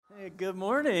Good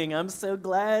morning. I'm so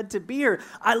glad to be here.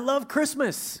 I love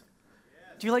Christmas.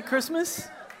 Do you like Christmas?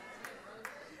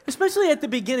 Especially at the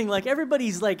beginning, like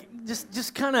everybody's like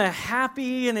just kind of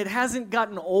happy and it hasn't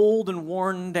gotten old and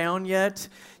worn down yet.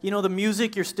 You know, the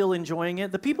music, you're still enjoying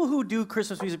it. The people who do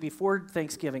Christmas music before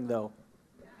Thanksgiving, though.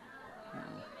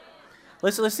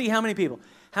 Let's see how many people.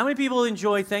 How many people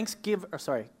enjoy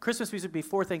Christmas music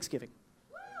before Thanksgiving?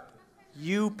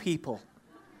 You people.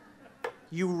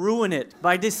 You ruin it.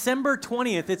 By December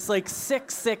 20th, it's like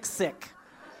sick.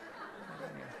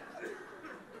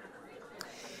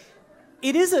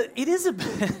 It is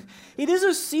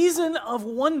a season of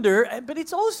wonder, but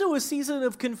it's also a season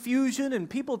of confusion and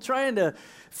people trying to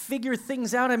figure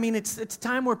things out. I mean, it's a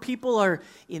time where people are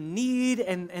in need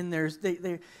and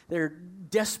they're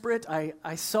desperate.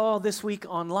 I saw this week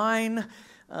online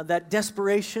that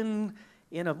desperation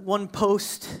in one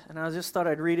post, and I just thought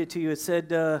I'd read it to you. It said,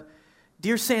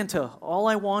 "Dear Santa, all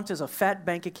I want is a fat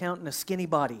bank account and a skinny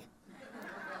body."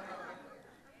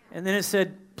 And then it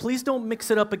said, "Please don't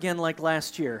mix it up again like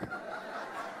last year."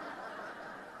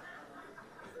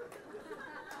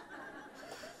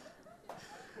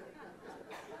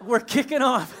 We're kicking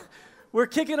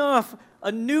off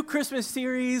a new Christmas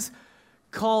series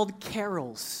called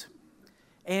Carols.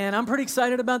 And I'm pretty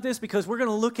excited about this because we're going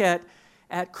to look at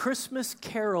Christmas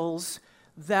carols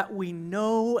that we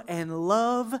know and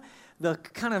love, the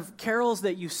kind of carols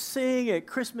that you sing at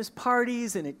Christmas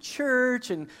parties and at church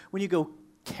and when you go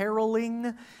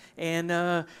caroling.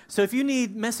 And so if you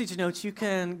need message notes, you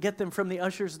can get them from the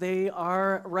ushers. They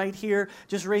are right here.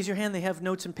 Just raise your hand. They have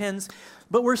notes and pens.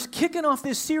 But we're kicking off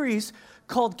this series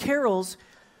called Carols.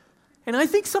 And I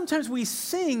think sometimes we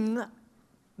sing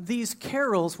these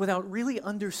carols without really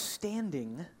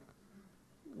understanding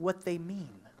what they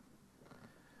mean.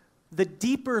 The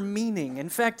deeper meaning. In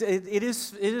fact, it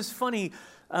is funny.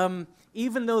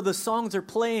 Even though the songs are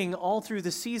playing all through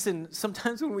the season,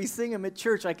 sometimes when we sing them at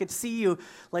church, I could see you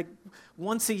like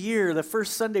once a year, the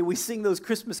first Sunday we sing those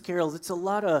Christmas carols. It's a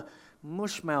lot of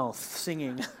mushmouth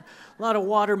singing, a lot of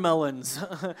watermelons,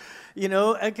 you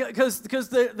know, because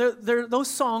those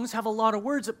songs have a lot of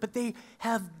words, but they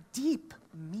have deep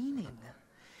meaning.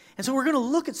 And so we're going to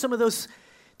look at some of those.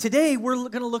 Today, we're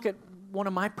going to look at one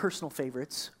of my personal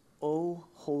favorites, "O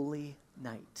Holy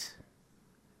Night."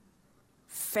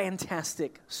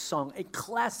 Fantastic song, a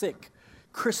classic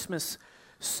Christmas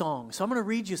song. So I'm going to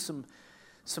read you some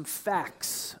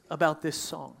facts about this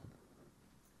song.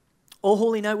 "O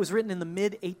Holy Night" was written in the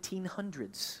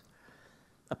mid-1800s.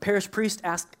 A parish priest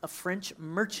asked a French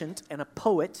merchant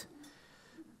poet,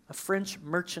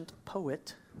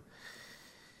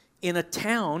 in a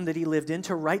town that he lived in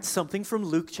to write something from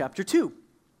Luke chapter 2.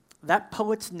 That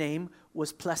poet's name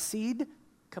was Placide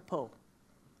Cappeau.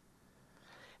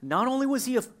 Not only was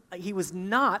he was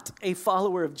not a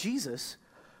follower of Jesus,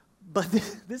 but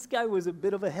this guy was a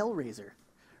bit of a hellraiser,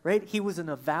 right? He was an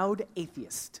avowed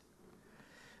atheist.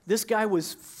 This guy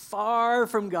was far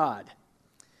from God.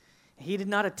 He did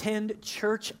not attend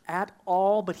church at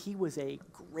all, but he was a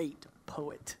great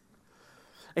poet.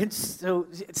 And so,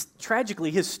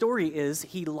 tragically, his story is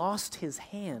he lost his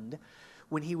hand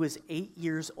when he was 8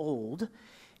 years old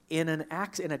in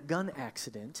a gun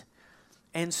accident,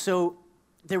 and so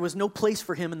there was no place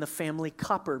for him in the family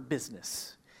copper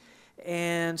business.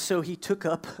 And so he took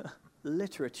up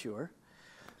literature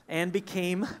and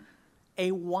became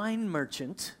a wine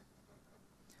merchant,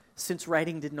 since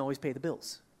writing didn't always pay the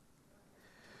bills.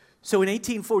 So in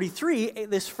 1843,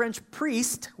 this French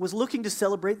priest was looking to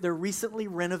celebrate their recently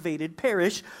renovated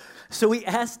parish. So he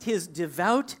asked his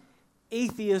devout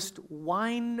atheist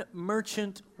wine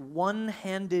merchant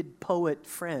one-handed poet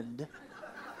friend,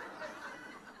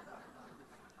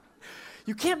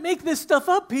 you can't make this stuff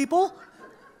up, people.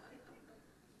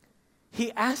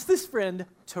 He asked this friend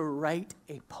to write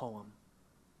a poem,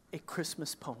 a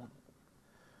Christmas poem.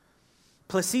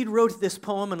 Placide wrote this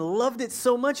poem and loved it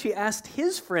so much he asked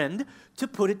his friend to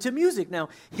put it to music. Now,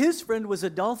 his friend was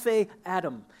Adolphe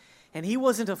Adam, and he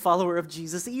wasn't a follower of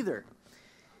Jesus either.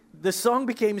 The song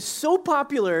became so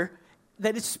popular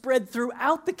that it spread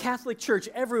throughout the Catholic Church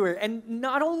everywhere, and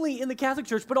not only in the Catholic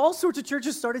Church, but all sorts of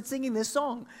churches started singing this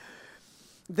song.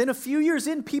 Then a few years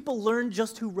in, people learned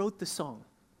just who wrote the song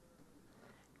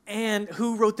and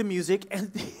who wrote the music,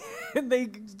 and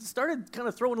they started kind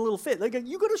of throwing a little fit. Like,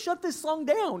 you got to shut this song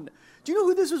down. Do you know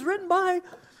who this was written by?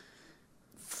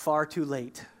 Far too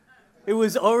late. It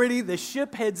was already, the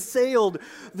ship had sailed.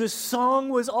 The song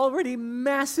was already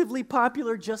massively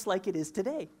popular, just like it is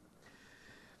today.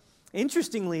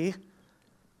 Interestingly,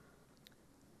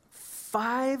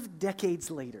 5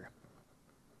 decades later,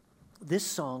 this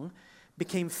song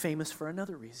became famous for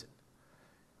another reason.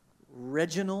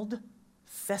 Reginald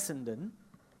Fessenden,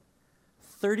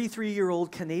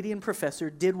 33-year-old Canadian professor,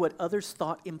 did what others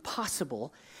thought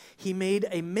impossible. He made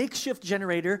a makeshift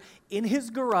generator in his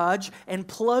garage and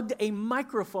plugged a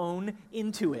microphone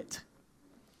into it.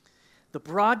 He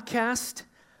broadcast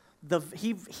the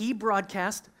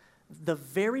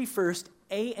very first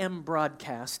AM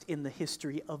broadcast in the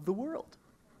history of the world.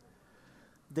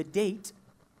 The date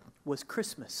was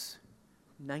Christmas,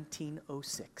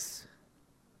 1906.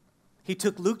 He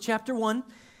took Luke chapter 1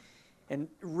 and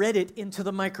read it into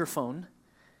the microphone.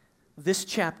 This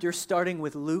chapter, starting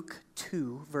with Luke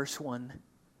 2, verse 1.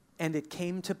 And it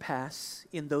came to pass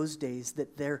in those days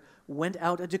that there went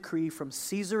out a decree from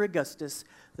Caesar Augustus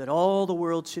that all the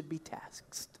world should be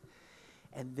taxed.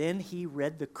 And then he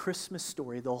read the Christmas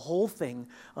story, the whole thing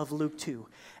of Luke 2.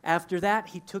 After that,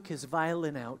 he took his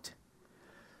violin out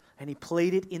and he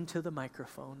played it into the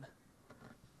microphone.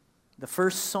 The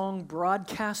first song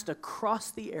broadcast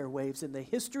across the airwaves in the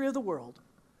history of the world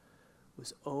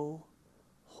was "O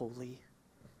Holy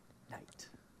Night."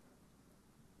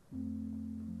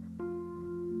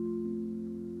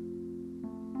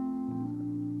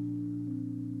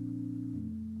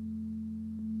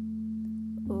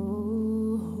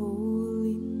 Oh,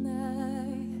 holy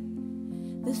night,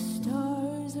 the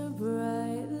stars are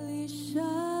brightly shining.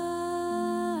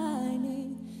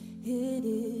 It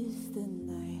is the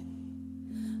night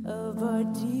of our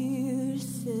dear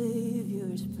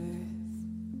Savior's birth.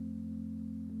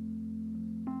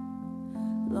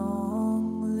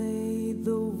 Long lay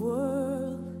the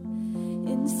world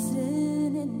in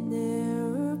sin and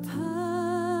error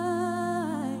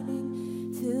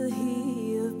pining, till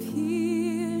he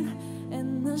appeared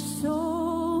and the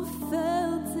soul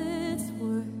felt its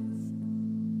worth.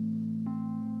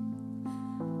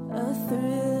 A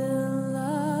thrill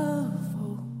of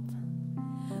hope,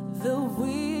 the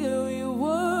weary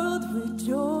world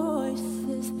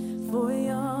rejoices, for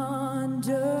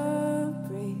yonder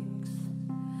breaks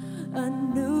a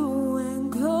new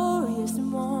and glorious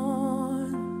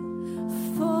morn.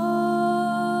 Fall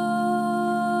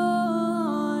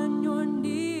on your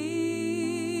knees,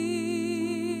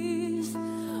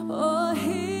 oh,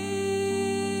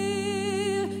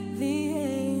 hear the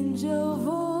angel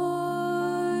voices,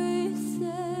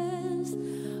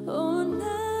 oh, night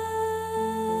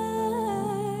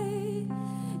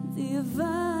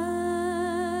divine,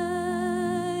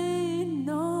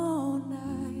 oh,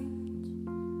 night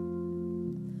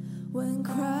when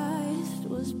Christ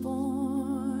was born.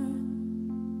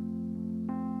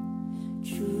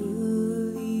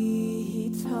 Truly he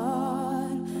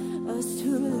taught us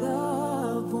to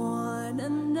love one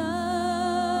another.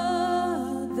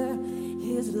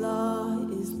 His law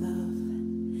is love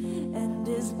and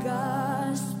his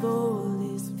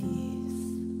gospel is peace.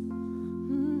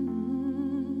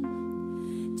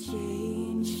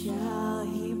 Chains shall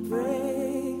he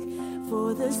break,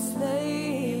 for the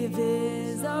slave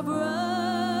is our brother,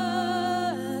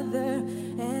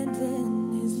 and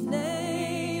in his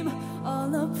name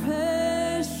all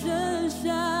oppression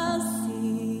shall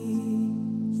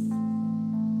cease.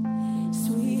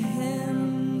 Sweet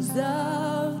hymns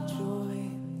of joy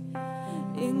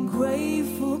in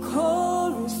grateful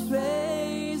chorus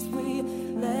raise we,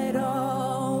 let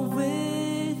all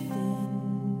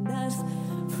within us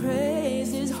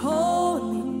praise his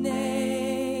holy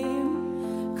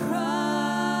name.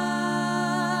 Christ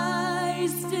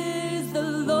is the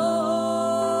Lord,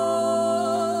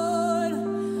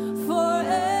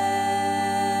 forever,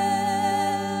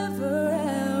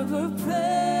 ever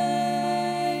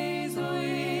praise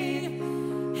we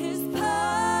his power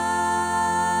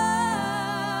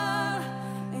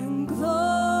and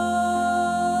glory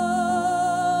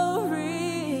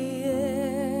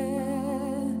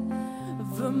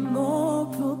evermore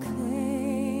proclaim.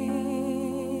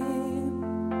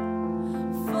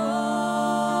 Fall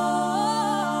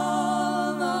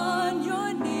on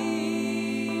your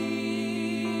knees,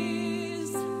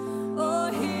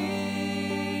 oh,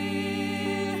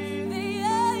 hear the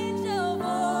angel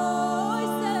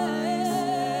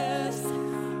voices,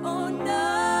 oh, night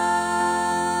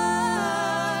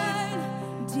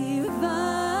divine,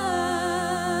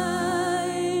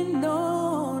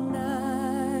 oh,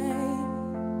 night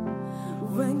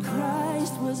when Christ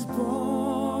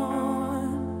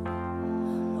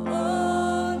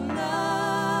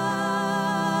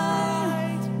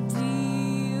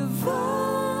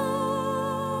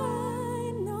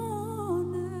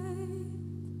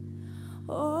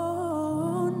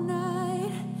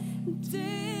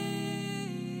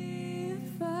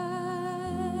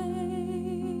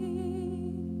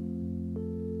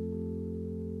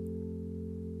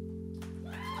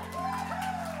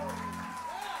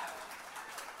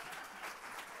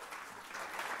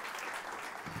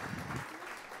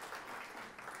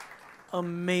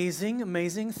Amazing,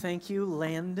 amazing. Thank you,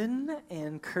 Landon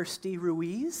and Kirsty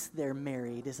Ruiz. They're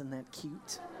married. Isn't that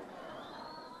cute?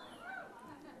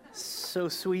 So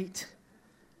sweet.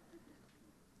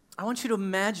 I want you to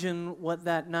imagine what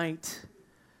that night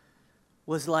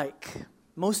was like.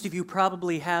 Most of you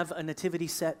probably have a nativity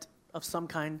set of some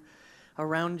kind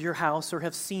around your house or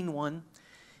have seen one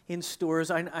in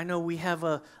stores. I know we have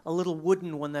a little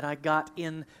wooden one that I got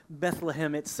in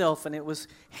Bethlehem itself, and it was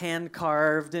hand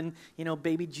carved, and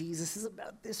baby Jesus is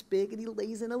about this big, and he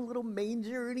lays in a little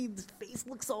manger, and his face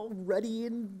looks all ruddy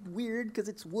and weird because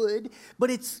it's wood, but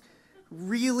it's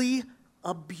really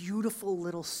a beautiful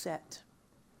little set.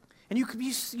 And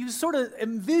you sort of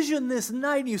envision this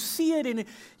night, and you see it, and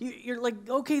you're like,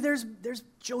 okay, there's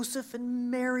Joseph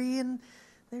and Mary, and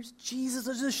there's Jesus,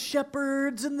 there's the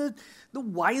shepherds, and the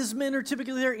wise men are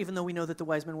typically there, even though we know that the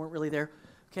wise men weren't really there,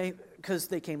 okay, because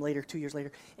they came later, 2 years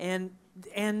later. And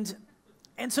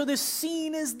so this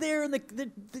scene is there, and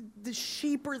the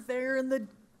sheep are there, and the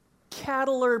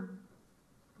cattle are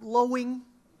lowing,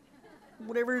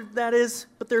 whatever that is,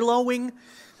 but they're lowing.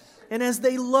 And as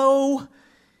they low,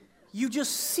 you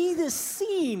just see this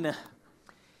scene.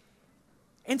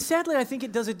 And sadly, I think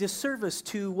it does a disservice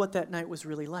to what that night was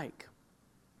really like.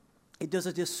 It does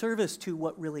a disservice to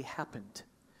what really happened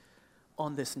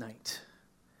on this night.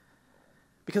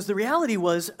 Because the reality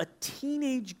was a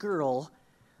teenage girl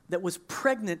that was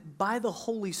pregnant by the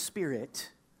Holy Spirit,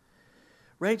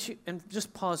 right? And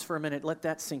just pause for a minute. Let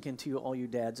that sink into you, all you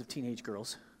dads of teenage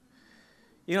girls.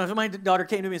 If my daughter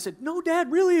came to me and said, "No,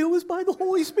 Dad, really, it was by the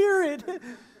Holy Spirit."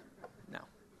 No.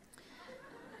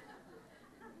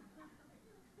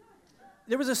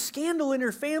 There was a scandal in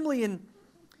her family, and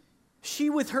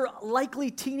she, with her likely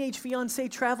teenage fiancé,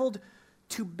 traveled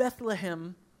to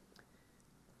Bethlehem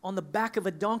on the back of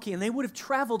a donkey, and they would have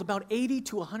traveled about 80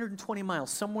 to 120 miles,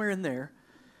 somewhere in there,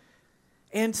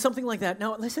 and something like that.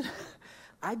 Now, listen,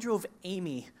 I drove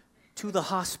Amy to the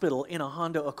hospital in a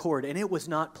Honda Accord, and it was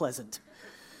not pleasant.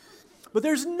 But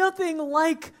there's nothing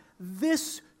like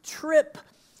this trip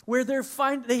where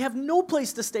they have no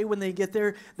place to stay when they get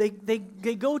there. They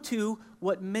go to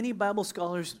what many Bible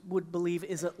scholars would believe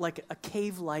is like a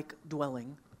cave-like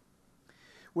dwelling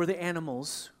where the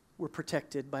animals were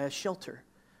protected by a shelter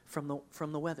from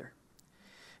the weather.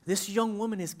 This young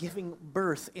woman is giving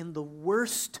birth in the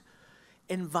worst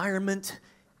environment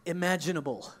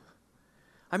imaginable.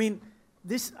 I'm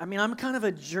kind of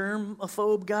a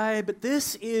germaphobe guy, but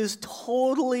this is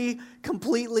totally,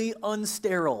 completely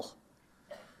unsterile.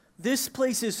 This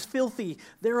place is filthy.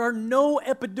 There are no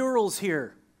epidurals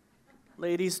here,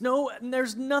 ladies. No,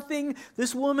 there's nothing.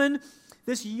 This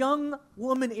young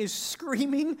woman is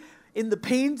screaming in the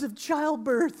pains of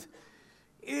childbirth.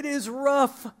 It is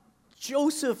rough.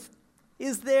 Joseph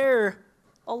is there,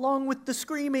 along with the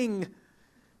screaming,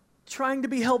 trying to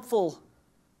be helpful.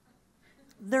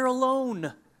 They're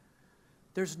alone.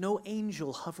 There's no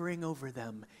angel hovering over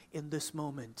them in this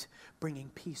moment,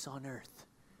 bringing peace on earth.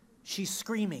 She's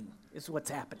screaming is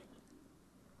what's happening.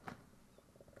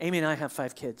 Amy and I have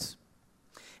 5 kids.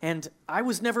 And I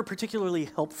was never particularly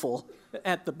helpful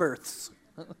at the births.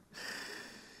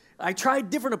 I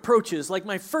tried different approaches. Like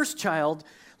my first child,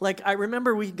 I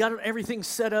remember we got everything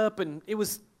set up, and it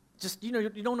was just, you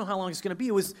don't know how long it's going to be.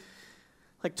 It was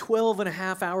like 12 and a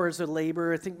half hours of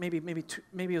labor. I think maybe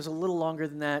it was a little longer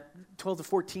than that, 12 to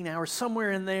 14 hours,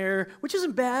 somewhere in there, which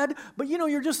isn't bad, but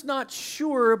you're just not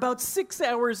sure. About 6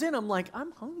 hours in, I'm like,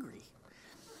 I'm hungry.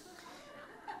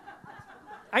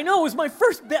 I know it was my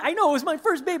first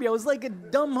baby. I was like a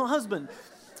dumb husband.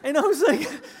 And I was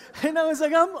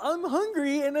like, I'm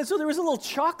hungry. And so there was a little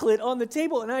chocolate on the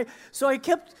table, and so I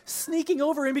kept sneaking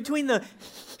over in between the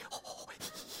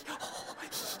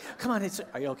come on,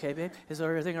 are you okay, babe? Is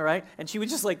everything all right? And she was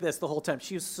just like this the whole time.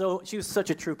 She was such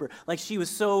a trooper. She was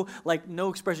so, no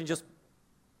expression, just.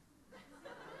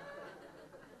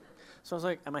 So I was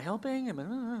like, am I helping? I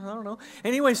don't know.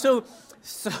 Anyway, so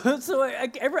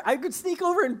I could sneak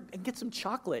over and get some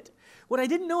chocolate. What I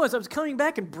didn't know is I was coming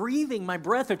back and breathing my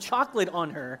breath of chocolate on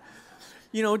her,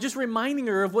 just reminding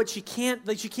her of what she can't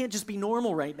just be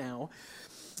normal right now.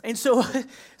 And so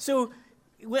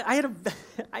I had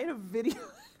a video.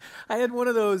 I had one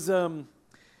of those,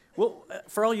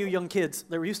 for all you young kids,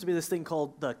 there used to be this thing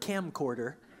called the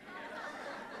camcorder.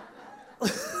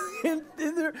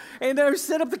 and I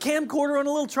set up the camcorder on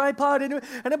a little tripod, and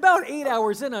about 8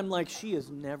 hours in, I'm like, she is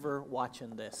never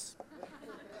watching this.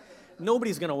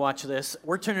 Nobody's going to watch this.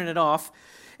 We're turning it off.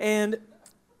 And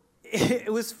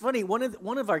it was funny.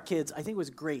 One of our kids, I think it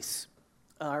was Grace,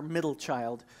 our middle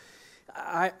child,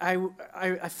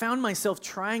 I found myself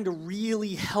trying to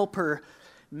really help her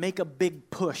make a big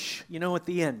push, at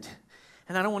the end.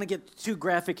 And I don't want to get too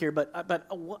graphic here, but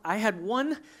I had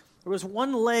one. There was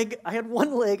one leg. I had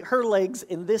one leg, her legs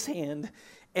in this hand,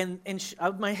 and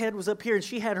my head was up here, and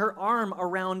she had her arm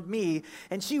around me,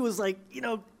 and she was like,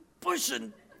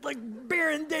 pushing, like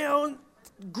bearing down,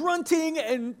 grunting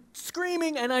and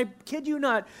screaming, and I kid you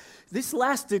not, this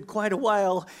lasted quite a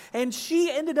while, and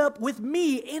she ended up with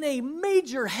me in a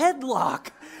major headlock,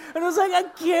 and I was like, I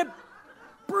can't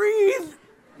breathe.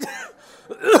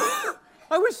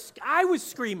 I was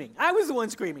screaming. I was the one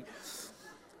screaming.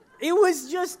 It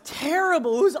was just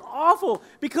terrible. It was awful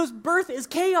because birth is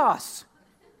chaos.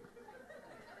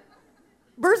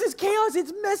 Birth is chaos.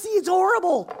 It's messy. It's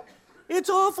horrible. It's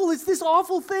awful. It's this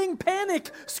awful thing.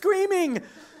 Panic, screaming.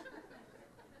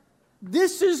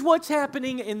 This is what's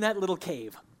happening in that little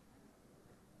cave.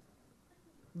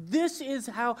 This is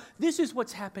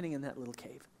what's happening in that little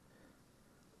cave.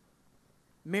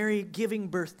 Mary giving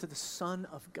birth to the Son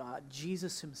of God,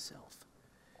 Jesus himself.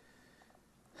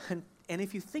 And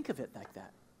if you think of it like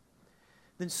that,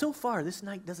 then so far this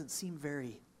night doesn't seem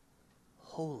very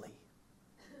holy.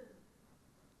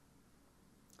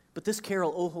 But this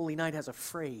carol, O Holy Night, has a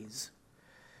phrase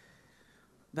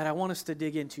that I want us to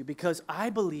dig into because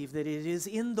I believe that it is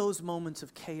in those moments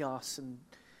of chaos and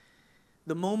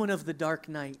the moment of the dark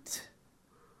night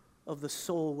of the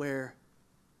soul where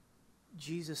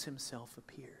Jesus himself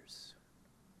appears.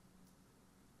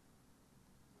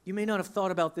 You may not have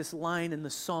thought about this line in the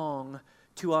song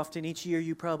too often. Each year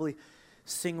you probably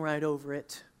sing right over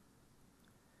it.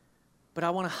 But I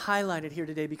want to highlight it here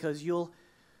today because you'll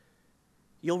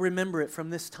remember it from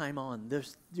this time on.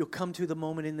 You'll come to the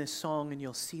moment in this song and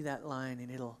you'll see that line and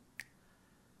it'll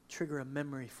trigger a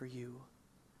memory for you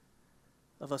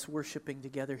of us worshiping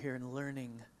together here and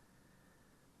learning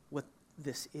what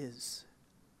this is.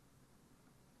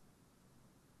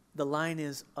 The line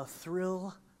is, a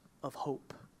thrill of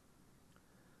hope.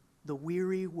 The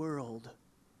weary world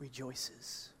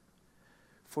rejoices,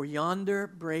 for yonder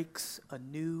breaks a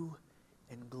new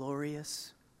and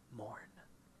glorious morn.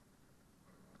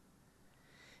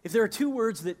 If there are two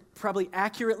words that probably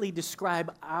accurately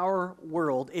describe our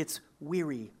world, it's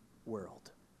weary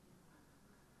world.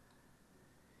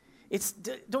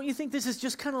 Don't you think this is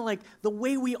just kind of like the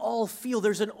way we all feel?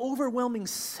 There's an overwhelming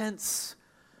sense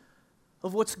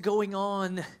of what's going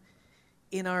on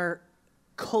in our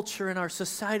culture, in our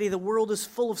society. The world is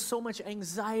full of so much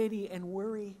anxiety and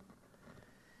worry.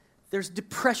 There's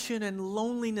depression and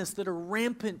loneliness that are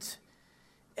rampant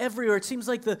everywhere. It seems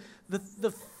like the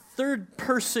third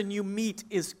person you meet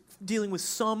is dealing with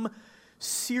some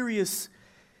serious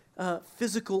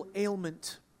physical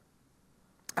ailment.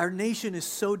 Our nation is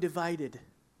so divided.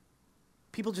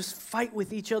 People just fight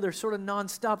with each other sort of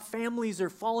nonstop. Families are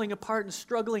falling apart and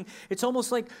struggling. It's almost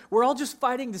like we're all just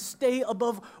fighting to stay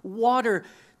above water.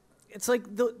 It's like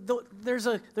there's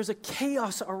a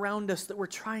chaos around us that we're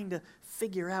trying to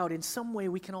figure out. In some way,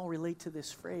 we can all relate to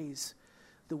this phrase,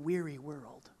 the weary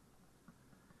world.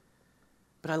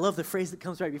 But I love the phrase that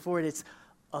comes right before it. It's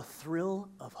a thrill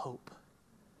of hope.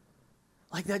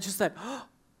 Like that, just that,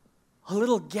 a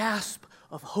little gasp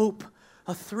of hope.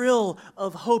 A thrill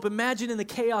of hope. Imagine in the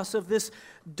chaos of this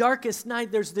darkest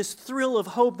night, there's this thrill of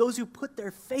hope. Those who put their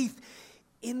faith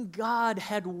in God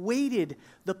had waited.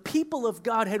 The people of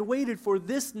God had waited for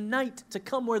this night to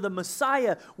come where the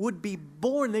Messiah would be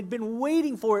born. They'd been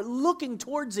waiting for it, looking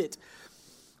towards it.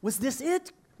 Was this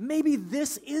it? Maybe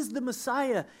this is the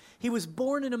Messiah. He was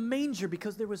born in a manger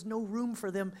because there was no room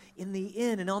for them in the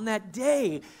inn. And on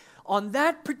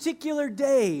that particular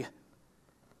day,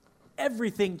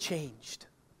 everything changed.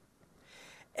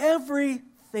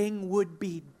 Everything would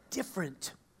be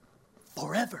different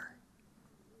forever.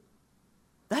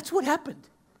 That's what happened.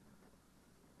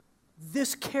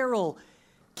 This carol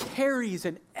carries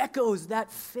and echoes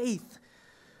that faith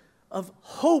of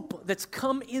hope that's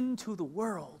come into the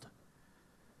world.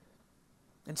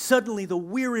 And suddenly the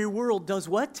weary world does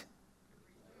what?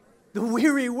 The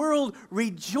weary world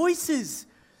rejoices.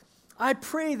 I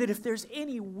pray that if there's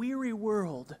any weary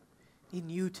world in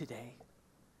you today,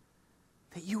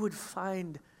 that you would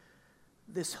find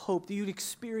this hope, that you'd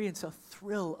experience a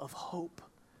thrill of hope,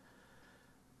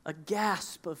 a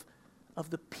gasp of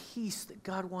the peace that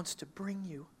God wants to bring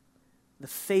you, the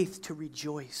faith to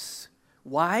rejoice.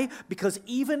 Why? Because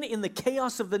even in the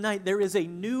chaos of the night, there is a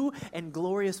new and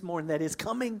glorious morn that is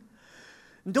coming.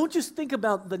 And don't just think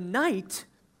about the night.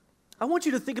 I want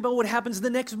you to think about what happens the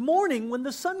next morning when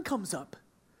the sun comes up.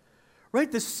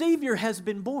 Right? The Savior has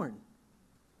been born.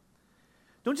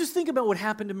 Don't just think about what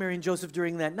happened to Mary and Joseph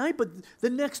during that night, but the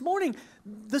next morning,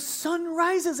 the sun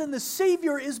rises and the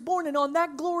Savior is born. And on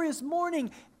that glorious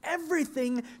morning,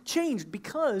 everything changed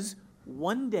because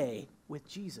one day with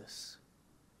Jesus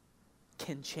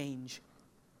can change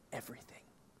everything.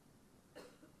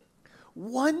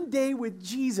 One day with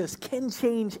Jesus can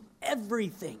change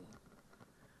everything.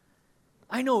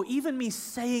 I know, even me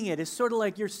saying it is sort of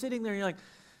like you're sitting there and you're like,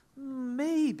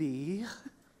 maybe.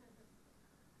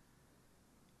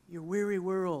 Your weary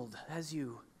world has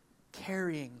you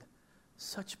carrying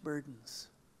such burdens.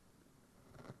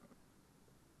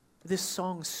 This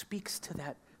song speaks to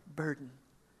that burden.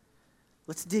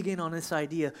 Let's dig in on this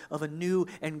idea of a new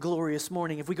and glorious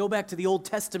morning. If we go back to the Old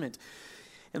Testament,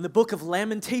 in the book of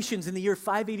Lamentations in the year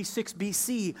 586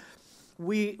 BC,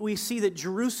 we see that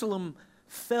Jerusalem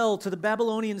fell to the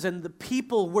Babylonians and the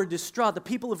people were distraught. The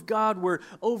people of God were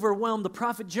overwhelmed. The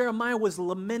prophet Jeremiah was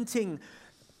lamenting.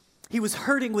 He was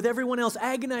hurting with everyone else,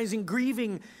 agonizing,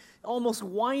 grieving, almost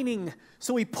whining.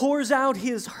 So he pours out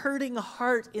his hurting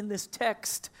heart in this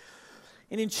text.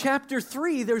 And in chapter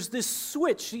 3, there's this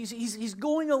switch. He's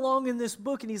going along in this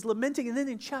book and he's lamenting. And then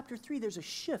in chapter 3, there's a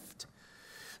shift.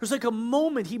 There's like a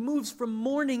moment. He moves from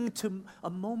mourning to a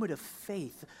moment of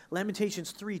faith.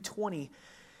 Lamentations 3:20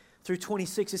 through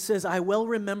 26, it says, I well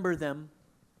remember them.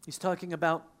 He's talking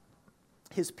about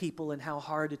his people and how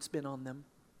hard it's been on them.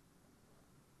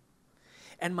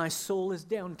 And my soul is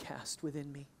downcast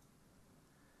within me.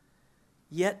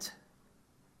 Yet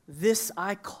this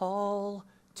I call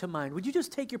to mind. Would you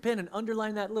just take your pen and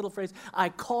underline that little phrase? I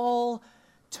call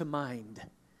to mind.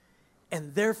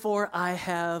 And therefore I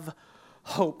have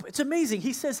hope. It's amazing.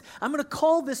 He says, I'm going to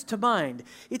call this to mind.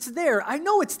 It's there. I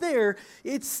know it's there.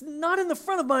 It's not in the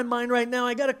front of my mind right now.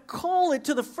 I got to call it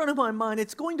to the front of my mind.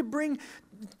 It's going to bring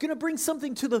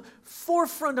something to the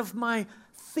forefront of my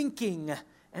thinking,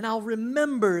 and I'll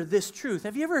remember this truth.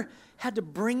 Have you ever had to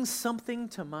bring something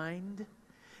to mind?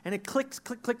 And it clicks,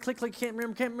 click, click, click, click, can't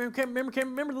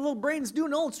remember. The little brain's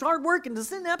doing all its hard work, and the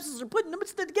synapses are putting them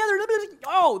together.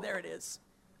 Oh, there it is.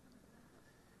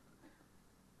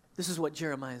 This is what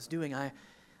Jeremiah is doing.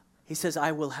 He says,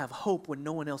 I will have hope when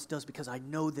no one else does because I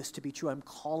know this to be true. I'm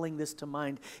calling this to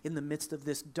mind in the midst of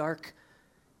this dark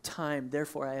time.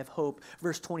 Therefore, I have hope.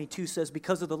 Verse 22 says,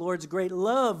 because of the Lord's great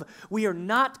love, we are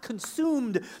not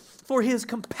consumed, for his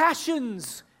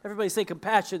compassions. Everybody say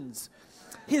compassions.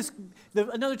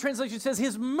 Another translation says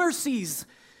his mercies.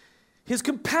 His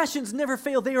compassions never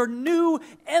fail. They are new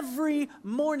every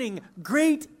morning.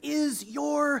 Great is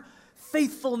your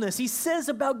faithfulness. He says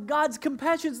about God's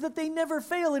compassions that they never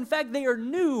fail. In fact, they are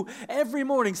new every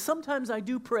morning. Sometimes I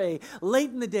do pray late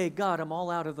in the day, God, I'm all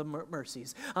out of the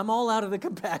mercies. I'm all out of the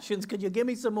compassions. Could you give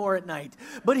me some more at night?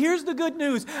 But here's the good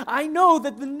news. I know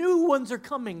that the new ones are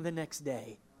coming the next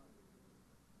day.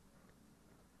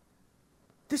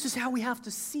 This is how we have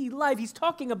to see life. He's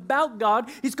talking about God.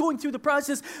 He's going through the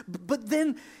process, but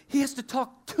then he has to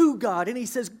talk to God. And he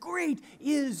says, great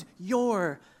is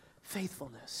your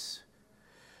faithfulness.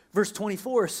 Verse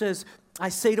 24 says, I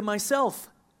say to myself,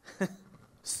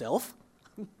 self?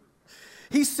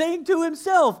 He's saying to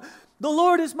himself, the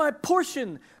Lord is my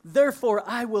portion, therefore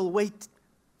I will wait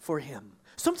for him.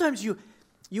 Sometimes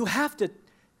you have to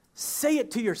say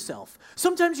it to yourself.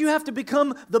 Sometimes you have to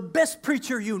become the best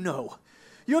preacher you know.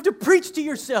 You have to preach to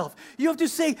yourself. You have to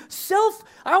say, self,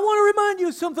 I want to remind you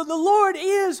of something. The Lord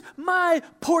is my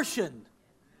portion.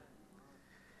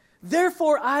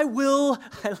 Therefore, I will,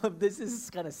 I love this is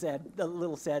kind of sad, a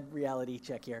little sad reality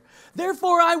check here.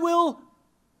 Therefore, I will,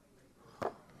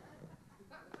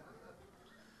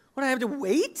 what, I have to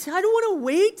wait? I don't want to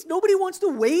wait. Nobody wants to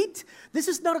wait. This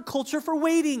is not a culture for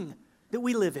waiting that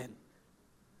we live in.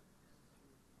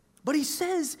 But he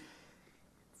says,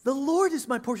 the Lord is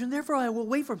my portion, therefore I will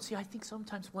wait for him. See, I think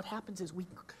sometimes what happens is we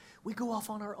go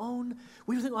off on our own.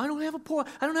 We think, I don't have the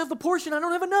portion. I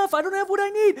don't have enough. I don't have what I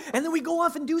need. And then we go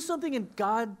off and do something, and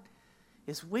God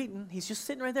is waiting. He's just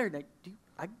sitting right there. Like,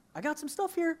 I got some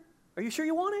stuff here. Are you sure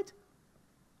you want it?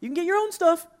 You can get your own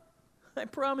stuff. I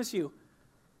promise you.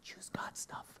 Choose God's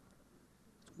stuff.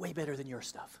 It's way better than your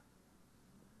stuff.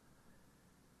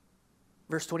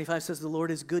 Verse 25 says, the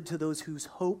Lord is good to those whose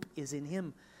hope is in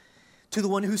him. To the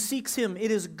one who seeks him,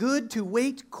 it is good to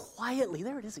wait quietly.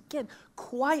 There it is again.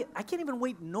 Quiet. I can't even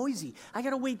wait noisy. I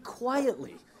got to wait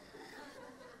quietly.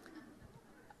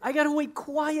 I got to wait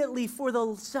quietly for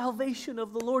the salvation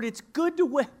of the Lord. It's good to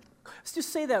wait. Let's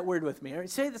just say that word with me. All right?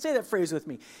 Say that phrase with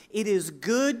me. It is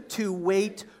good to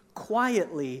wait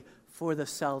quietly for the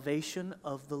salvation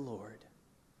of the Lord.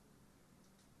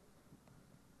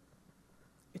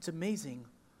 It's amazing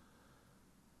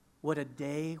what a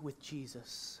day with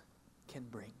Jesus can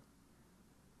bring.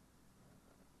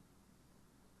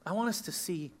 I want us to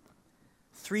see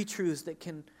 3 truths that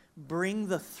can bring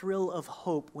the thrill of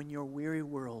hope when your weary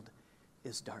world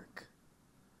is dark.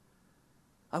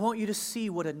 I want you to see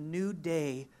what a new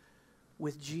day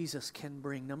with Jesus can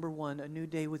bring. Number 1, a new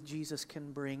day with Jesus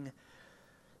can bring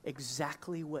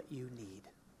exactly what you need.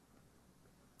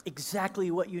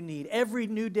 Exactly what you need. Every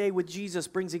new day with Jesus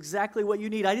brings exactly what you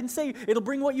need. I didn't say it'll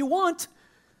bring what you want.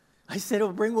 I said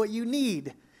it'll bring what you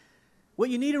need. What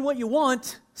you need and what you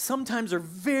want sometimes are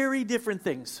very different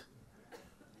things.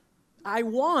 I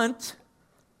want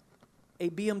a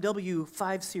BMW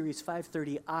 5 Series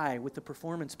 530i with the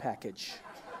performance package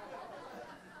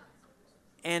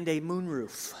and a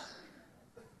moonroof.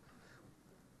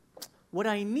 What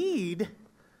I need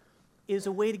is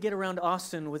a way to get around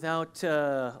Austin without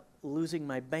losing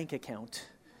my bank account.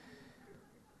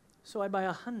 So I buy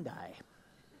a Hyundai.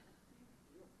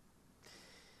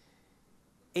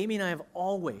 Amy and I have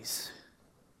always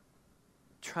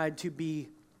tried to be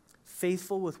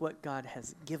faithful with what God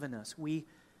has given us. We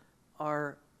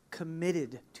are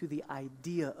committed to the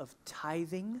idea of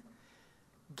tithing,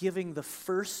 giving the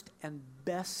first and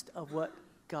best of what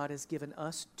God has given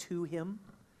us to Him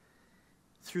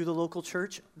through the local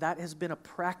church. That has been a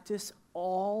practice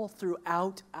all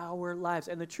throughout our lives.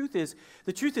 And the truth is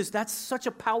that's such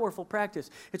a powerful practice.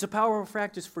 It's a powerful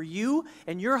practice for you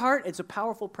and your heart. It's a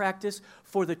powerful practice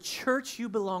for the church you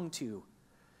belong to.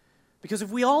 Because if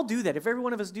we all do that, if every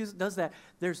one of us does that,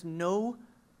 there's no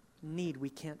need we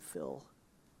can't fill.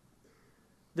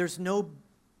 There's no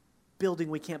building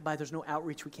we can't buy. There's no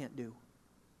outreach we can't do.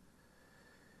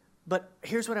 But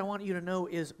here's what I want you to know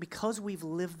is because we've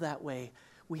lived that way,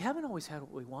 we haven't always had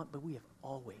what we want, but we have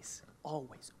always,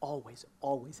 always, always,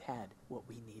 always had what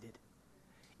we needed.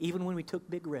 Even when we took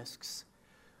big risks,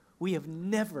 we have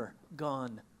never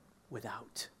gone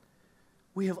without.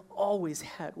 We have always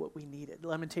had what we needed.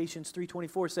 Lamentations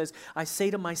 3:24 says, I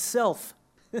say to myself,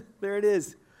 there it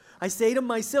is, I say to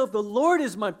myself, the Lord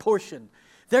is my portion.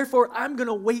 Therefore, I'm going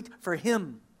to wait for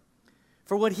Him,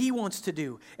 for what He wants to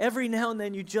do. Every now and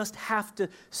then you just have to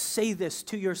say this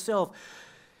to yourself.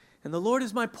 And the Lord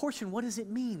is my portion. What does it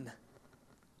mean?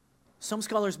 Some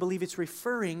scholars believe it's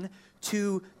referring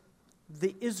to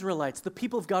the Israelites, the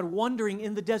people of God wandering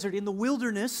in the desert, in the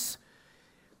wilderness,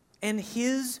 and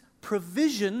His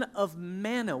provision of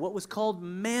manna, what was called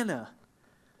manna,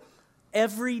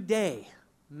 every day.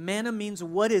 Manna means,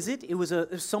 what is it? It was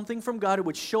something from God. It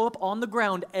would show up on the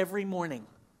ground every morning.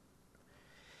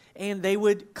 And they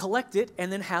would collect it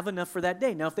and then have enough for that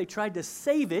day. Now, if they tried to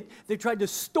save it, they tried to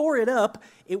store it up,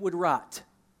 it would rot.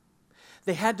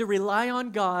 They had to rely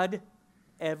on God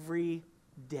every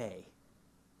day.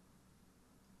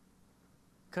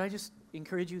 Could I just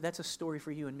encourage you? That's a story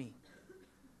for you and me.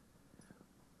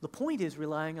 The point is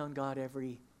relying on God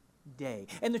every day.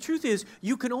 And the truth is,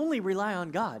 you can only rely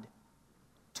on God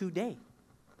today.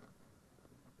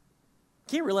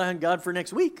 Can't rely on God for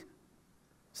next week.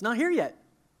 It's not here yet.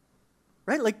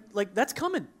 Right? Like that's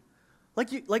coming.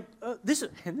 This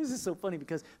is so funny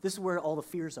because this is where all the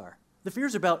fears are. The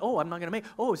fears are about, oh, I'm not going to make,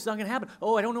 oh, it's not going to happen.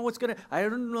 Oh, I don't know what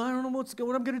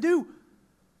I'm going to do.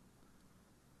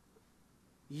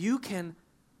 You can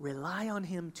rely on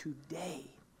Him today.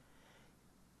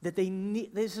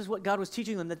 This is what God was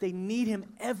teaching them, that they need Him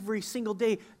every single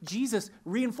day. Jesus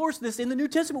reinforced this in the New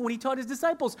Testament when He taught His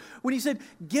disciples, when He said,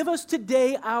 give us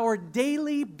today our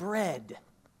daily bread.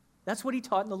 That's what He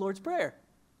taught in the Lord's Prayer.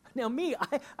 Now me,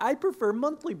 I prefer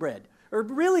monthly bread. Or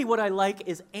really what I like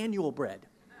is annual bread.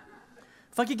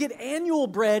 If I could get annual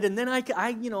bread and then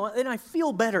I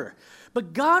feel better.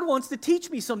 But God wants to teach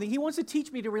me something. He wants to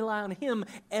teach me to rely on Him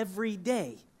every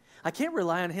day. I can't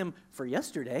rely on Him for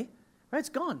yesterday. Right? It's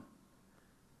gone.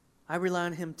 I rely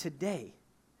on Him today.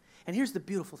 And here's the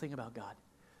beautiful thing about God.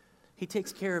 He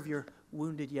takes care of your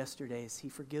wounded yesterdays. He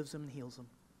forgives them and heals them.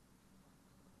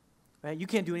 Right? You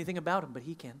can't do anything about Him, but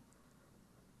He can.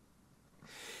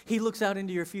 He looks out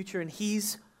into your future and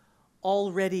He's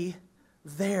already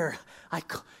there.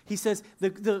 He says,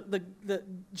 the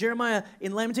Jeremiah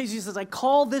in Lamentations, he says, I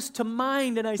call this to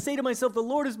mind and I say to myself, the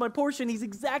Lord is my portion. He's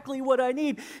exactly what I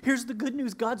need. Here's the good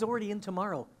news. God's already in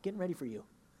tomorrow, getting ready for you.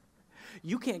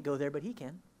 You can't go there, but He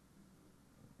can.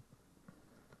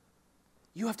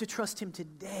 You have to trust Him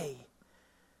today.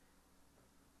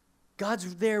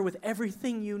 God's there with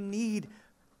everything you need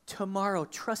tomorrow.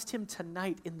 Trust Him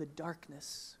tonight in the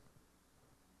darkness.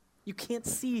 You can't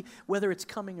see whether it's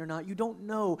coming or not. You don't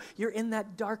know. You're in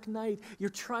that dark night. You're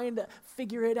trying to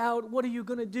figure it out. What are you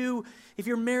going to do? If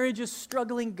your marriage is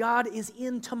struggling, God is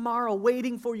in tomorrow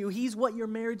waiting for you. He's what your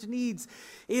marriage needs.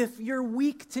 If you're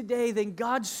weak today, then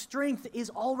God's strength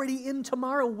is already in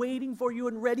tomorrow waiting for you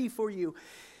and ready for you.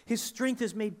 His strength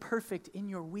is made perfect in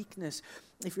your weakness.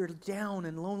 If you're down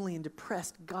and lonely and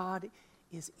depressed, God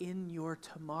is in your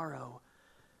tomorrow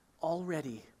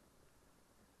already.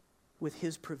 With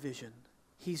His provision.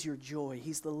 He's your joy.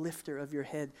 He's the lifter of your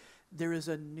head. There is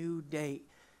a new day.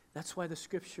 That's why the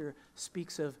scripture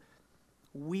speaks of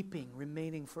weeping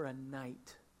remaining for a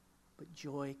night, but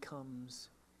joy comes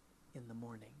in the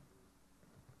morning.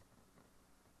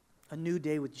 A new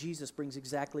day with Jesus brings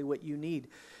exactly what you need,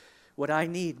 what I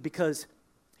need, because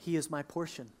He is my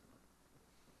portion.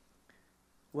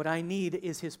 What I need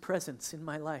is His presence in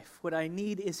my life. What I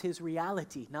need is His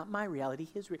reality, not my reality,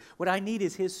 what I need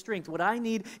is His strength. What I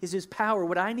need is His power.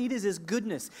 What I need is His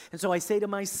goodness. And so I say to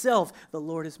myself, the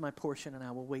Lord is my portion and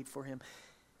I will wait for Him.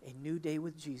 A new day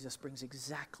with Jesus brings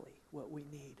exactly what we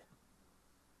need.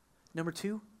 Number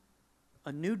 2,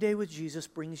 a new day with Jesus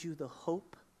brings you the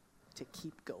hope to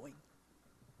keep going.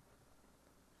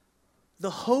 The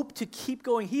hope to keep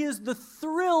going. He is the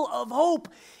thrill of hope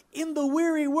in the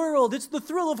weary world. It's the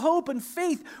thrill of hope and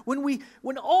faith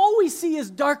when all we see is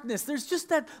darkness. There's just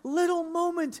that little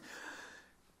moment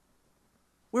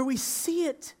where we see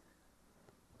it.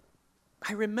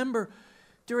 I remember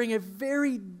during a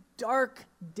very dark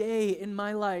day in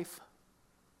my life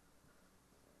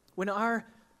when our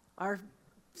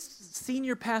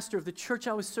senior pastor of the church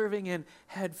I was serving in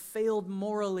had failed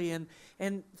morally and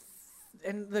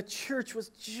the church was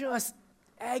just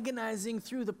agonizing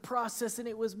through the process, and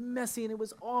it was messy, and it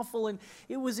was awful, and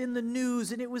it was in the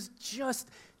news, and it was just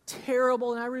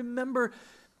terrible. And I remember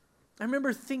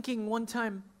thinking one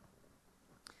time,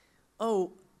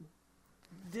 oh,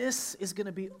 this is going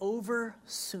to be over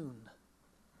soon.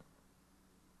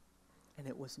 And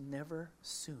it was never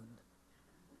soon.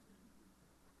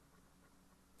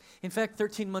 In fact,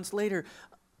 13 months later,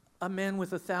 a man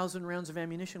with 1,000 rounds of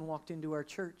ammunition walked into our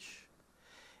church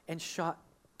and shot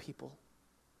people.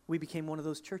 We became one of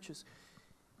those churches.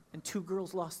 And 2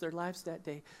 girls lost their lives that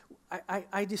day.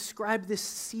 I describe this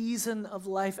season of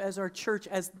life as our church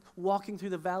as walking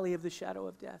through the valley of the shadow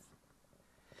of death.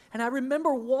 And I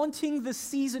remember wanting the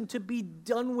season to be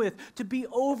done with, to be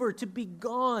over, to be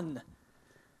gone.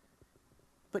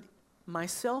 But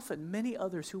myself and many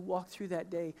others who walked through that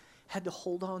day had to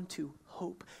hold on to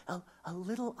hope, a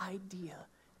little idea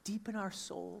deep in our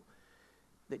soul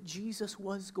that Jesus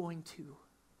was going to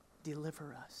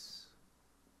deliver us.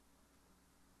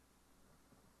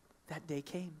 That day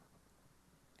came,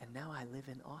 and now I live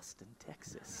in Austin,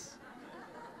 Texas.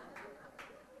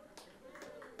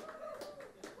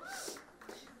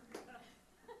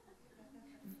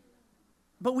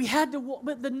 But we had to,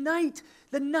 but the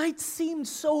night seemed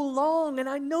so long, and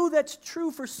I know that's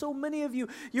true for so many of you.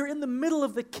 You're in the middle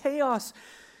of the chaos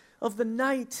of the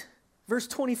night. Verse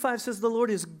 25 says, the Lord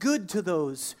is good to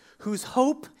those whose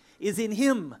hope is in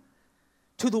Him,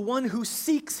 to the one who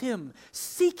seeks Him.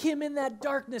 Seek Him in that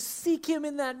darkness. Seek Him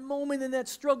in that moment, in that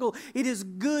struggle. It is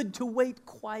good to wait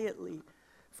quietly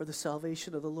for the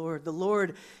salvation of the Lord. The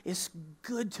Lord is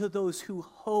good to those who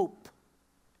hope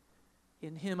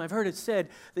in Him. I've heard it said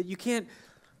that you can't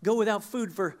go without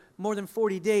food for more than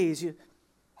 40 days.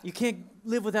 You can't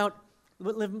live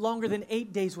longer than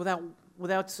 8 days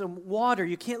without some water.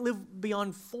 You can't live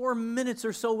beyond 4 minutes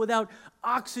or so without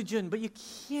oxygen, but you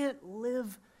can't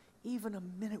live even a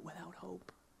minute without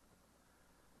hope.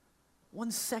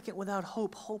 1 second without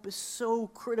hope. Hope is so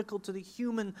critical to the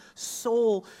human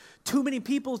soul. Too many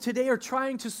people today are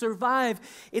trying to survive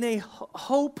in a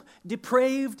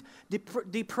hope-deprived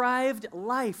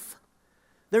life.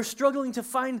 They're struggling to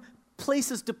find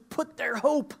places to put their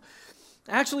hope.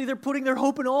 Actually, they're putting their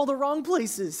hope in all the wrong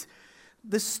places.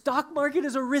 The stock market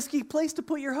is a risky place to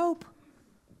put your hope.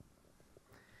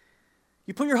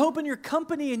 You put your hope in your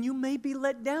company and you may be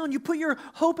let down. You put your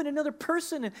hope in another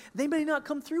person and they may not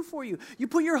come through for you. You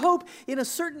put your hope in a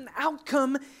certain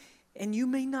outcome and you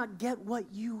may not get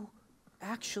what you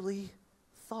actually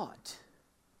thought.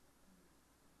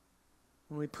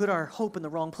 When we put our hope in the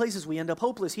wrong places, we end up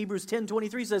hopeless. Hebrews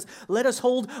 10:23 says, let us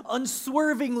hold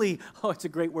unswervingly. Oh, it's a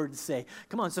great word to say.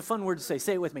 Come on, it's a fun word to say.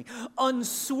 Say it with me.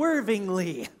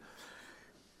 Unswervingly.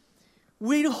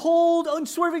 We hold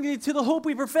unswervingly to the hope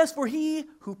we profess, for He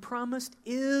who promised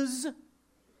is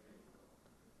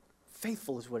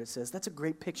faithful, is what it says. That's a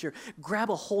great picture.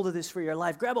 Grab a hold of this for your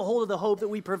life. Grab a hold of the hope that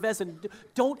we profess and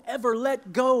don't ever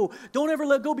let go. Don't ever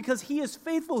let go because He is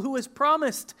faithful who has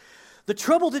promised. The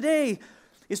trouble today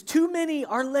is too many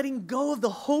are letting go of the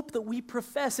hope that we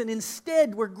profess, and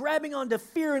instead we're grabbing onto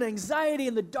fear and anxiety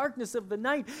in the darkness of the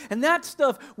night, and that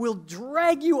stuff will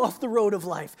drag you off the road of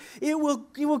life. It will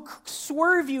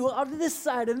swerve you onto this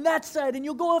side and that side, and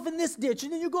you'll go off in this ditch,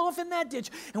 and then you'll go off in that ditch.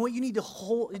 And what you need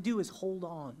to do is hold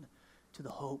on to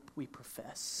the hope we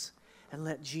profess and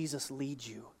let Jesus lead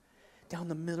you down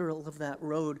the middle of that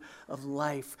road of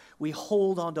life. We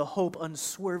hold on to hope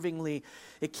unswervingly.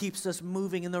 It keeps us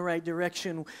moving in the right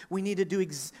direction. We need to do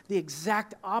the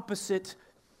exact opposite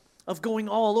of going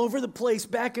all over the place,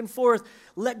 back and forth.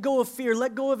 Let go of fear,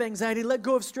 let go of anxiety, let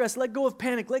go of stress, let go of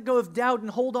panic, let go of doubt, and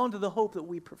hold on to the hope that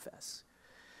we profess.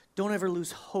 Don't ever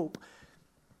lose hope,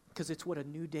 because it's what a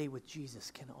new day with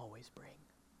Jesus can always bring.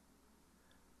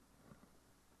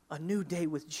 A new day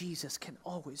with Jesus can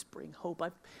always bring hope.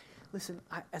 Listen,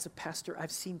 as a pastor,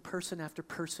 I've seen person after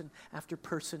person after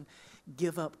person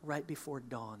give up right before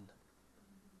dawn.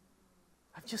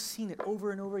 I've just seen it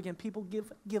over and over again. People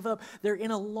give up. They're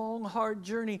in a long, hard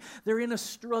journey. They're in a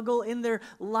struggle in their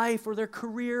life or their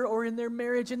career or in their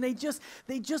marriage, and they just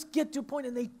get to a point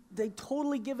and they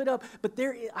totally give it up. But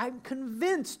I'm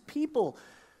convinced people,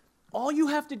 all you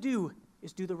have to do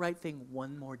is do the right thing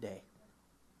one more day.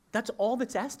 That's all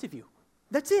that's asked of you.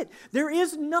 That's it. There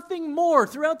is nothing more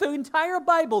throughout the entire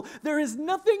Bible. There is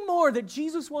nothing more that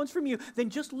Jesus wants from you than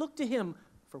just look to him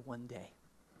for one day.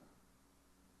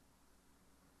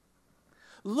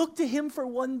 Look to him for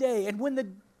one day. And when the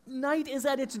night is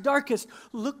at its darkest,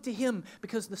 look to him,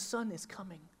 because the sun is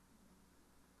coming.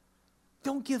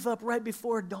 Don't give up right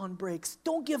before dawn breaks.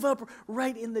 Don't give up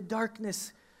right in the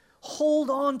darkness. Hold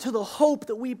on to the hope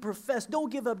that we profess.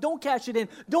 Don't give up. Don't cash it in.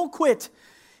 Don't quit.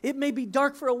 It may be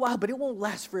dark for a while, but it won't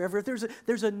last forever.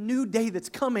 There's a new day that's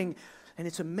coming, and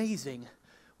it's amazing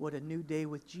what a new day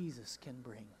with Jesus can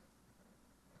bring.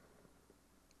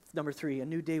 Number 3, a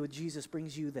new day with Jesus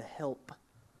brings you the help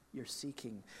you're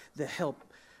seeking. The help.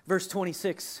 Verse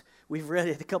 26, we've read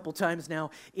it a couple times now.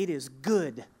 It is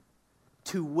good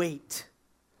to wait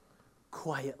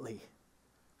quietly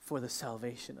for the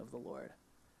salvation of the Lord.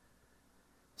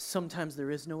 Sometimes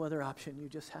there is no other option. You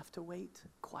just have to wait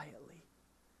quietly.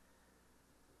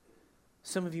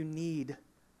 Some of you need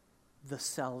the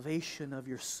salvation of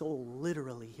your soul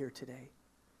literally here today.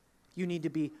 You need to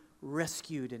be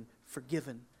rescued and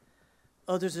forgiven.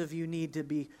 Others of you need to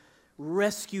be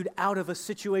rescued out of a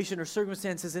situation or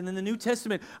circumstances. And in the New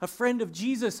Testament, a friend of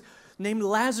Jesus named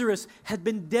Lazarus had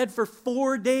been dead for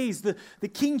 4 days. The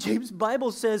King James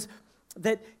Bible says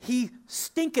that he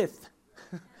stinketh.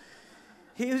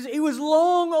 He was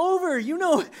long over. You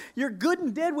know, you're good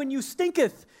and dead when you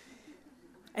stinketh.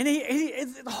 And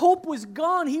hope was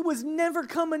gone. He was never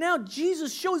coming out.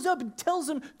 Jesus shows up and tells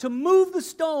him to move the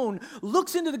stone,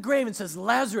 looks into the grave and says,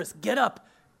 Lazarus, get up,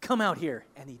 come out here.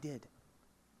 And he did.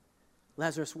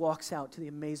 Lazarus walks out to the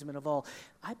amazement of all.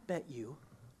 I bet you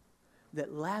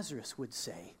that Lazarus would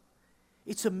say,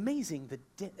 it's amazing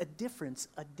the difference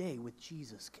a day with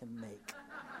Jesus can make.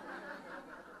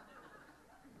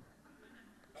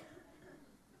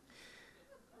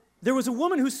 There was a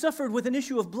woman who suffered with an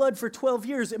issue of blood for 12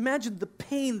 years. Imagine the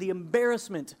pain, the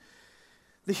embarrassment,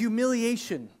 the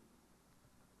humiliation,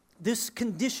 this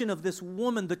condition of this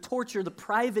woman, the torture, the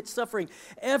private suffering,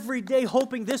 every day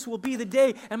hoping this will be the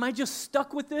day. Am I just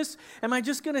stuck with this? Am I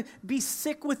just going to be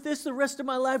sick with this the rest of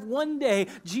my life? One day,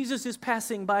 Jesus is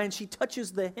passing by and she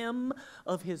touches the hem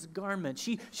of his garment.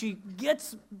 She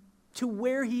gets to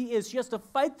where he is. She has to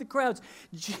fight the crowds.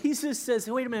 Jesus says,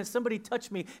 wait a minute, somebody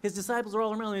touched me. His disciples are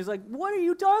all around him. He's like, what are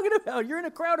you talking about? You're in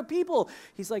a crowd of people.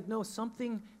 He's like, no,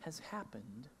 something has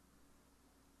happened.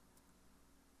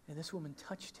 And this woman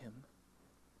touched him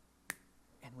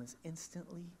and was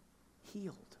instantly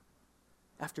healed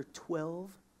after 12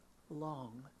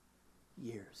 long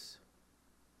years.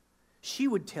 She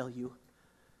would tell you,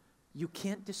 you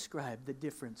can't describe the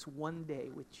difference one day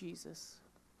with Jesus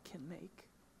can make.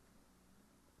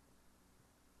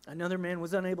 Another man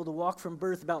was unable to walk from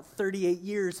birth about 38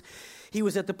 years. He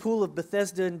was at the pool of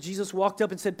Bethesda, and Jesus walked up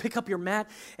and said, pick up your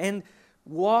mat and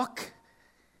walk.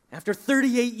 After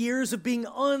 38 years of being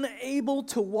unable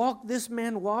to walk, this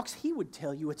man walks. He would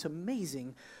tell you it's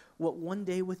amazing what one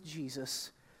day with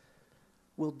Jesus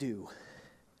will do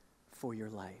for your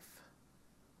life.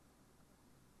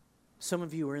 Some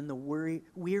of you are in the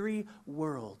weary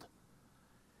world,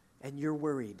 and you're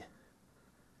worried.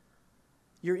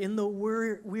 You're in the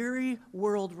weary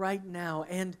world right now,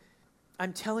 and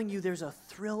I'm telling you there's a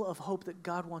thrill of hope that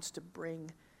God wants to bring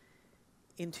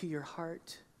into your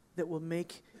heart that will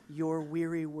make your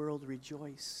weary world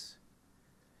rejoice.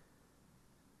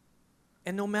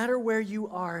 And no matter where you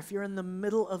are, if you're in the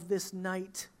middle of this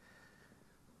night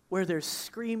where there's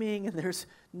screaming and there's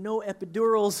no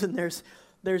epidurals and there's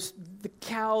the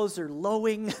cows are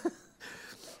lowing,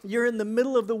 you're in the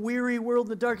middle of the weary world in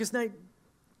the darkest night,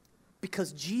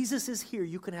 because Jesus is here,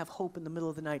 you can have hope in the middle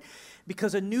of the night.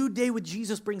 Because a new day with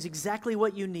Jesus brings exactly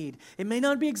what you need. It may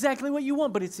not be exactly what you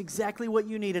want, but it's exactly what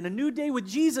you need. And a new day with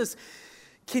Jesus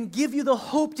can give you the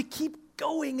hope to keep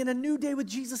going. And a new day with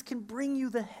Jesus can bring you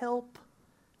the help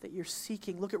that you're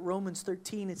seeking. Look at Romans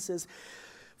 13. It says,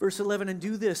 verse 11, and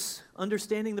do this,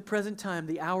 understanding the present time,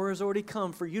 the hour has already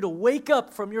come for you to wake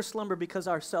up from your slumber, because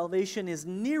our salvation is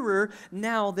nearer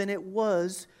now than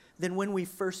when we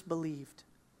first believed.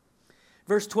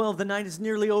 Verse 12, the night is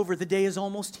nearly over, the day is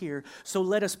almost here. So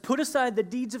let us put aside the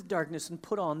deeds of darkness and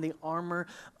put on the armor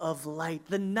of light.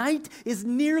 The night is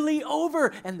nearly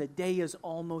over and the day is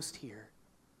almost here.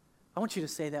 I want you to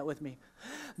say that with me.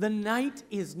 The night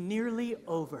is nearly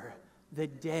over, the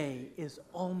day is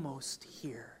almost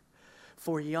here.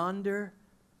 For yonder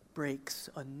breaks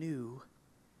a new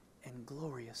and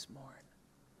glorious morn.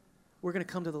 We're going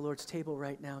to come to the Lord's table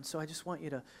right now, and so I just want you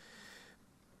to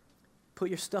put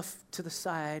your stuff to the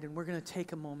side, and we're going to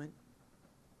take a moment.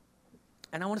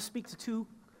 And I want to speak to two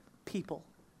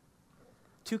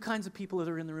kinds of people that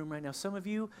are in the room right now. Some of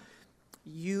you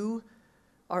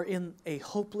are in a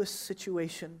hopeless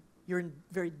situation. You're in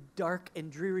very dark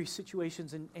and dreary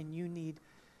situations, and you need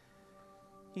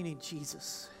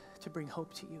Jesus to bring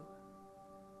hope to you.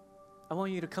 I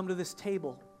want you to come to this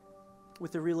table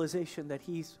with the realization that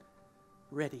He's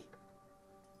ready.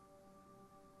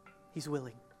 He's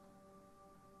willing.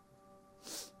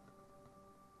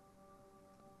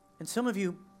 And some of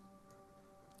you,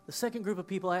 the second group of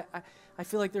people, I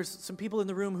feel like there's some people in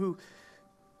the room who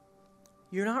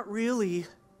you're not really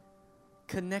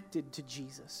connected to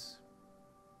Jesus.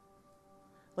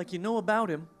 Like you know about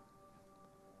Him,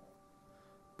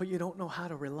 but you don't know how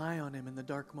to rely on Him in the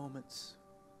dark moments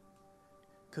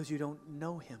because you don't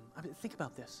know Him. I mean, think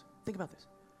about this.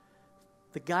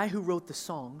 The guy who wrote the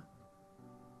song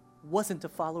wasn't a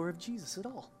follower of Jesus at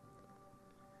all.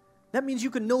 That means you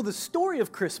can know the story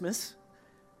of Christmas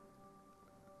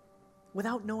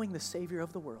without knowing the Savior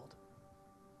of the world.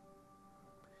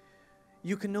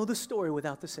 You can know the story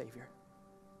without the Savior.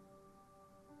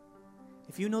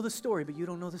 If you know the story but you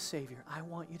don't know the Savior, I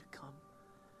want you to come.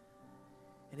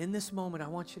 And in this moment, I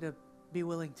want you to be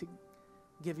willing to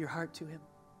give your heart to Him.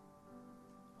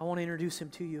 I want to introduce Him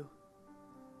to you.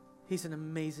 He's an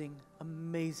amazing,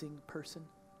 amazing person.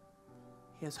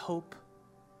 He has hope.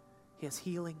 He has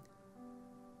healing.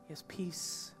 He has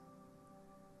peace.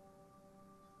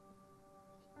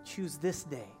 Choose this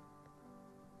day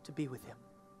to be with Him.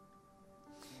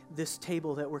 This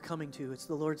table that we're coming to, it's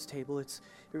the Lord's table.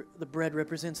 The bread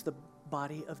represents the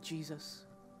body of Jesus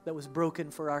that was broken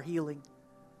for our healing,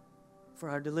 for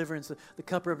our deliverance. The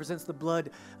cup represents the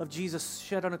blood of Jesus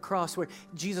shed on a cross, where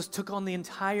Jesus took on the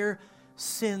entire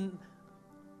sin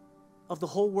of the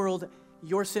whole world,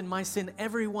 your sin, my sin,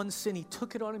 everyone's sin. He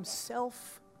took it on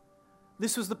Himself.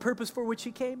 This was the purpose for which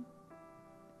He came.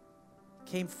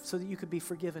 Came so that you could be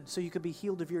forgiven, so you could be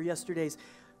healed of your yesterdays.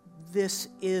 This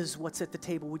is what's at the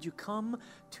table. Would you come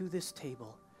to this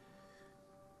table?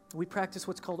 We practice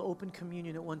what's called open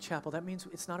communion at One Chapel. That means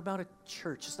it's not about a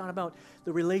church. It's not about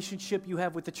the relationship you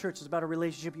have with the church. It's about a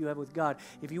relationship you have with God.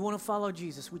 If you want to follow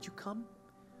Jesus, would you come?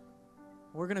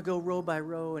 We're going to go row by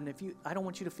row, and I don't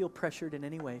want you to feel pressured in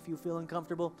any way. If you feel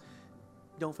uncomfortable,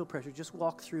 don't feel pressured. Just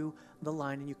walk through the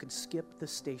line, and you can skip the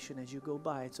station as you go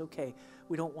by. It's okay.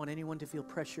 We don't want anyone to feel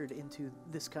pressured into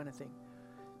this kind of thing.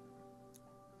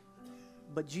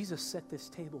 But Jesus set this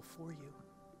table for you,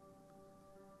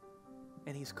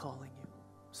 and He's calling you.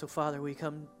 So, Father, we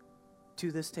come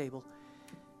to this table,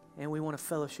 and we want to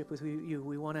fellowship with you.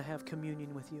 We want to have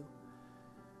communion with you.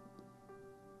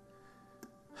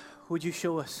 Would you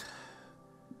show us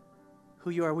who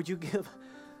you are? Would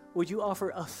you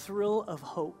offer a thrill of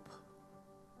hope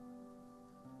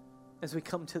as we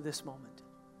come to this moment?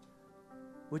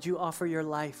 Would you offer your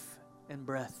life and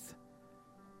breath,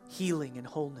 healing and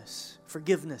wholeness,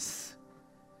 forgiveness,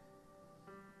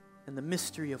 and the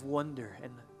mystery of wonder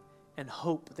and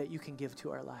hope that you can give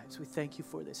to our lives? We thank you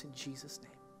for this in Jesus'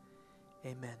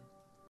 name. Amen.